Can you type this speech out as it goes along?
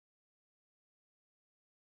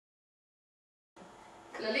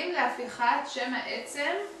כללים להפיכת שם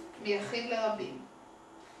העצם מיחיד לרבים.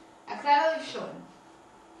 הכלל הראשון,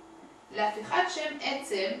 להפיכת שם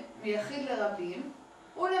עצם מיחיד לרבים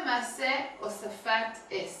הוא למעשה הוספת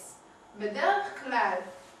s. בדרך כלל,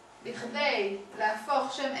 בכדי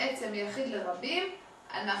להפוך שם עצם מיחיד לרבים,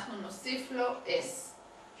 אנחנו נוסיף לו s.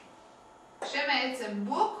 שם העצם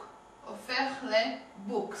בוק הופך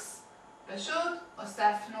לבוקס. פשוט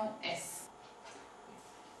הוספנו s.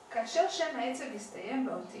 כאשר שם העצם מסתיים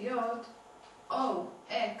באותיות O,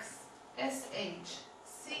 X, SH,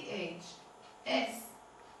 CH, S,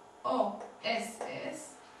 O, SS,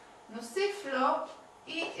 נוסיף לו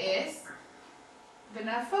ES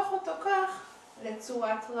ונהפוך אותו כך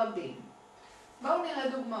לצורת רבים. בואו נראה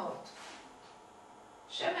דוגמאות.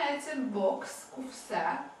 שם העצם בוקס,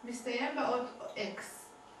 קופסה, מסתיים באות X.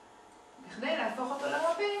 בכדי להפוך אותו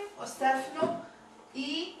לרבים, הוספנו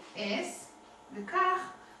ES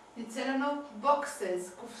וכך יצא לנו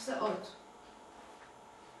boxes, קופסאות.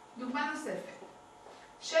 דוגמה נוספת.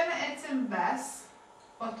 שם העצם בס,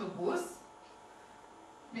 אוטובוס,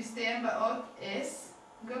 מסתיים באות S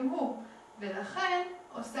גם הוא, ולכן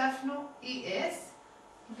הוספנו ES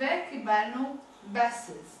וקיבלנו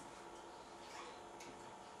buses.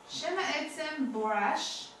 שם העצם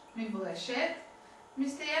בורש, מברשת,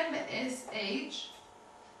 מסתיים ב-SH,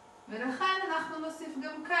 ולכן אנחנו נוסיף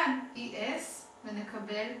גם כאן ES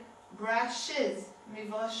ונקבל brushes,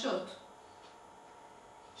 מברשות.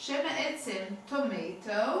 שם העצם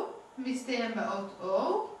tomato מסתיים באות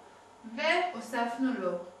O והוספנו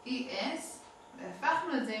לו ES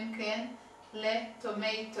והפכנו את זה אם כן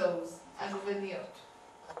לטומטוס, עגבניות.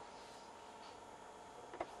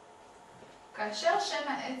 כאשר שם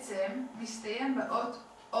העצם מסתיים באות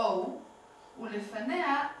O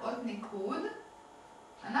ולפניה אות ניקוד,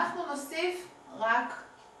 אנחנו נוסיף רק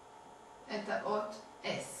את האות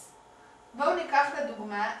S. בואו ניקח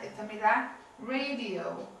לדוגמה את המילה רדיו.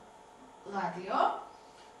 רדיו.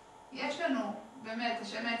 יש לנו באמת,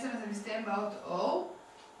 השם העצם הזה מסתיים באות O,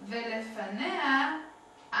 ולפניה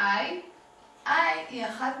I. I היא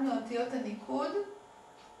אחת מאותיות הניקוד,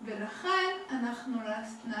 ולכן אנחנו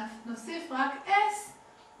נוסיף רק S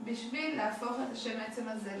בשביל להפוך את השם העצם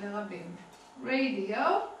הזה לרבים.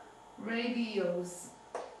 רדיו, רדיוס.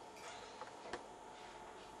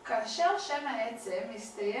 כאשר שם העצם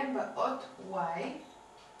מסתיים באות Y,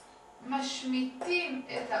 משמיטים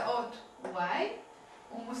את האות Y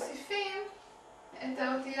ומוסיפים את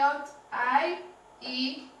האותיות I, E,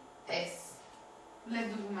 S.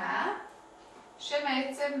 לדוגמה, שם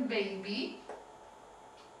העצם בייבי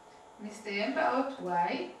מסתיים באות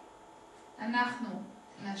Y, אנחנו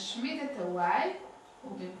נשמיט את ה-Y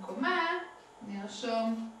ובמקומה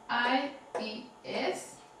נרשום I, E, S,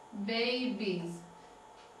 babies.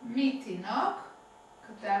 מתינוק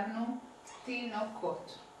כתבנו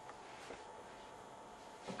תינוקות.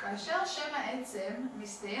 כאשר שם העצם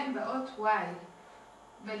מסתיים באות Y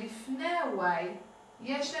ולפני ה-Y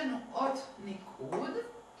יש לנו אות ניקוד,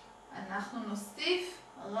 אנחנו נוסיף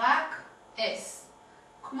רק S.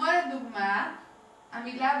 כמו לדוגמה,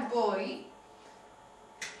 המילה בוי,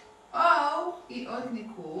 O היא אות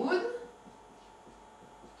ניקוד,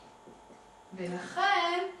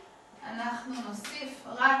 ולכן אנחנו נוסיף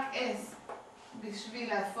רק S בשביל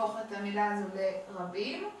להפוך את המילה הזו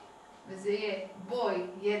לרבים, וזה יהיה בוי,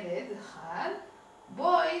 ילד אחד,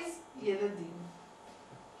 בויז, ילדים.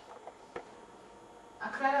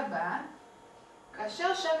 הכלל הבא,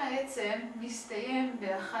 כאשר שם העצם מסתיים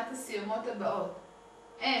באחת הסיומות הבאות,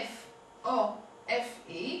 F או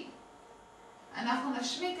FE, אנחנו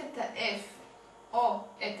נשמיט את ה-F או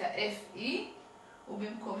את ה-FE,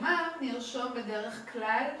 ובמקומם נרשום בדרך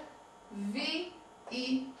כלל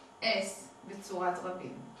VES בצורת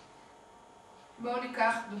רבים. בואו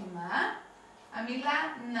ניקח דוגמה.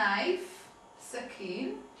 המילה knife,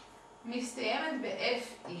 סכין, מסתיימת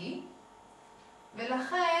ב-FE,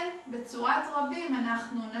 ולכן בצורת רבים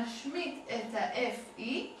אנחנו נשמיט את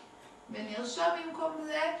ה-FE ונרשום במקום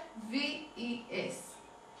זה VES.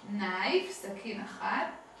 knife, סכין אחת,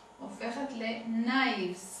 הופכת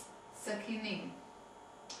ל-knives, סכינים.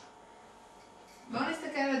 בואו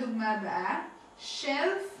נסתכל על הדוגמה הבאה.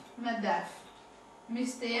 shelf, מדף,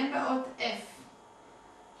 מסתיים באות F.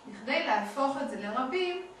 בכדי להפוך את זה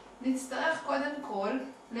לרבים, נצטרך קודם כל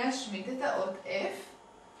להשמיט את האות F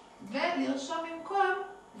ולרשום במקום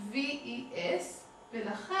VES,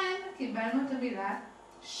 ולכן קיבלנו את המילה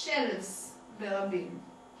shelves ברבים.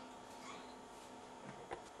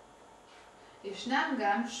 ישנם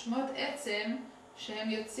גם שמות עצם שהם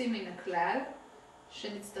יוצאים מן הכלל,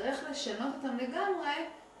 שנצטרך לשנות אותם לגמרי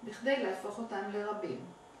בכדי להפוך אותם לרבים.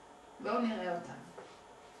 בואו נראה אותם.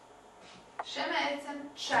 שם העצם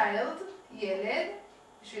child, ילד,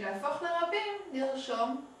 בשביל להפוך לרבים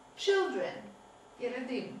נרשום children,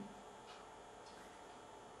 ילדים.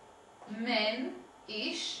 man,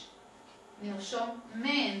 איש, נרשום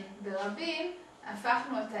man ברבים,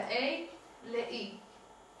 הפכנו את ה-A ל-E.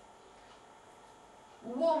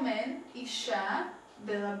 woman, אישה,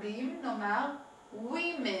 ברבים נאמר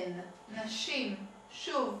women, נשים,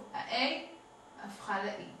 שוב ה-A הפכה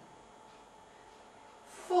ל-E.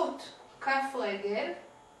 foot, כף רגל,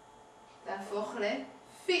 תהפוך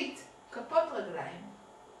ל-feet, כפות רגליים.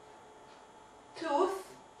 tooth,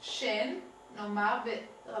 שן, נאמר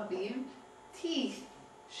ברבים teeth,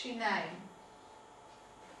 שיניים.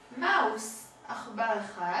 mouse, עכבר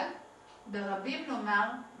אחד, ברבים נאמר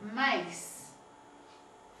mice.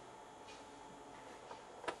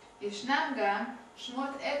 ישנם גם שמות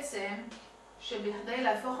עצם שבכדי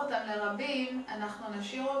להפוך אותם לרבים אנחנו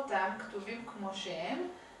נשאיר אותם כתובים כמו שהם,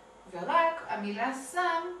 ורק המילה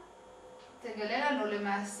שם תגלה לנו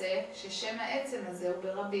למעשה ששם העצם הזה הוא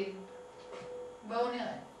ברבים. בואו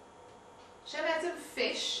נראה. שם העצם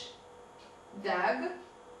fish, דג,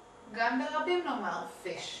 גם ברבים נאמר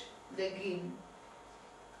fish, דגים.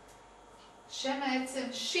 שם העצם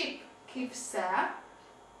sheep, כבשה,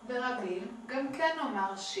 ברבים גם כן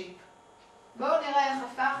נאמר sheep. בואו נראה איך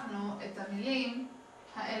הפכנו את המילים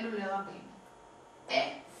האלו לרבים.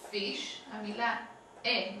 fish, המילה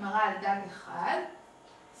מראה על דג אחד,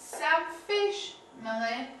 some fish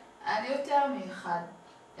מראה על יותר מאחד.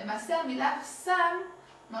 למעשה המילה some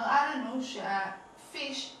מראה לנו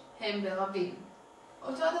שהפיש הם ברבים.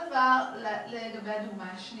 אותו דבר לגבי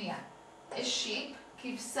הדוגמה השנייה. a sheep,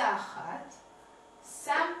 כבשה אחת,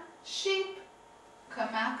 some sheep,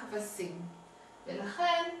 כמה כבשים.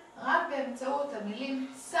 ולכן רק באמצעות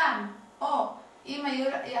המילים some, או אם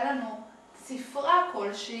היה לנו ספרה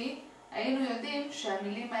כלשהי, היינו יודעים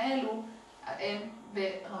שהמילים האלו הם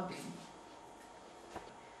ברבים.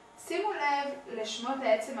 שימו לב לשמות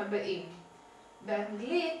העצם הבאים.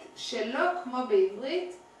 באנגלית, שלא כמו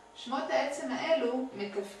בעברית, שמות העצם האלו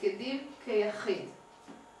מתפקדים כיחיד.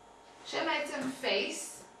 שם העצם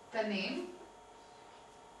face, פנים.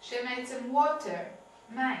 שם העצם water,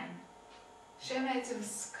 מים. שם העצם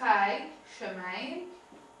sky, שמיים.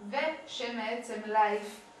 ושם העצם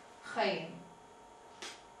life, חיים.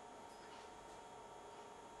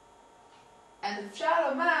 אז אפשר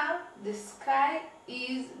לומר, the sky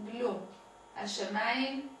is blue.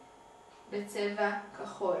 השמיים בצבע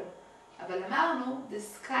כחול. אבל אמרנו,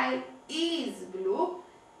 the sky is blue.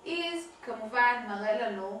 is כמובן מראה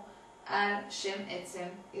לנו על שם עצם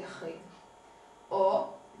יחיד.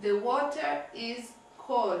 או, the water is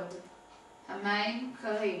cold. המים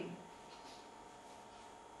קרים.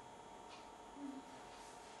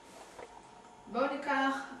 בואו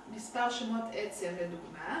ניקח מספר שמות עצם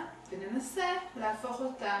לדוגמה, וננסה להפוך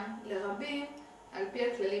אותם לרבים על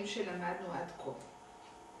פי הכללים שלמדנו עד כה.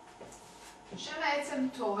 שם העצם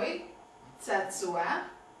טוי, צעצוע,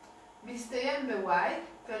 מסתיים ב-Y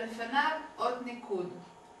ולפניו עוד ניקוד.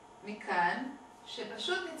 מכאן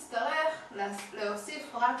שפשוט נצטרך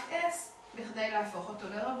להוסיף רק S בכדי להפוך אותו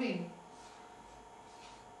לרבים.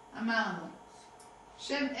 אמרנו,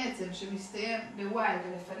 שם עצם שמסתיים ב-Y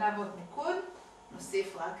ולפניו עוד ניקוד,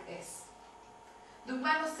 נוסיף רק S.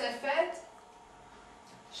 דוגמה נוספת,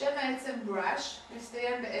 שם העצם brush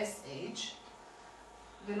מסתיים ב-SH,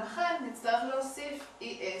 ולכן נצטרך להוסיף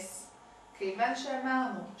ES, כיוון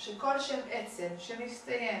שאמרנו שכל שם עצם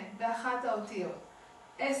שמסתיים באחת האותיות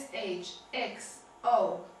SH, X,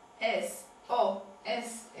 O, S, O,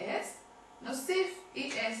 SS, נוסיף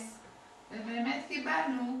ES, ובאמת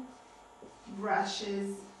קיבלנו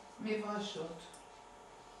brushes, מברשות.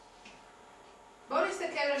 בואו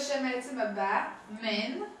נסתכל על שם העצם הבא,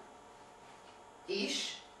 man,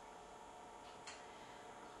 איש.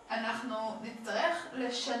 אנחנו נצטרך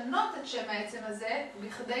לשנות את שם העצם הזה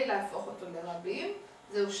בכדי להפוך אותו לרבים.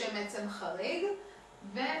 זהו שם עצם חריג,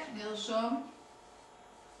 ונרשום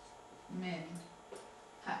man.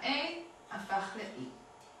 ה-A הפך ל-E.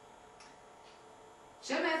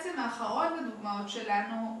 שם העצם האחרון בדוגמאות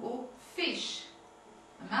שלנו הוא fish.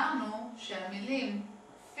 אמרנו שהמילים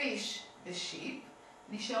fish ושיפ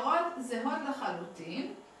נשארות זהות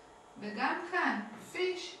לחלוטין, וגם כאן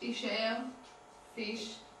fish יישאר fish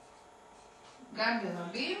גם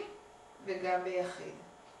ברבים וגם ביחיד.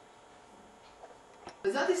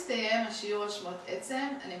 בזאת הסתיים השיעור על שמות עצם.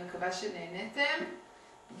 אני מקווה שנהנתם.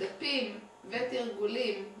 דפים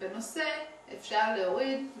ותרגולים בנושא אפשר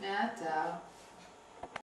להוריד מהאתר.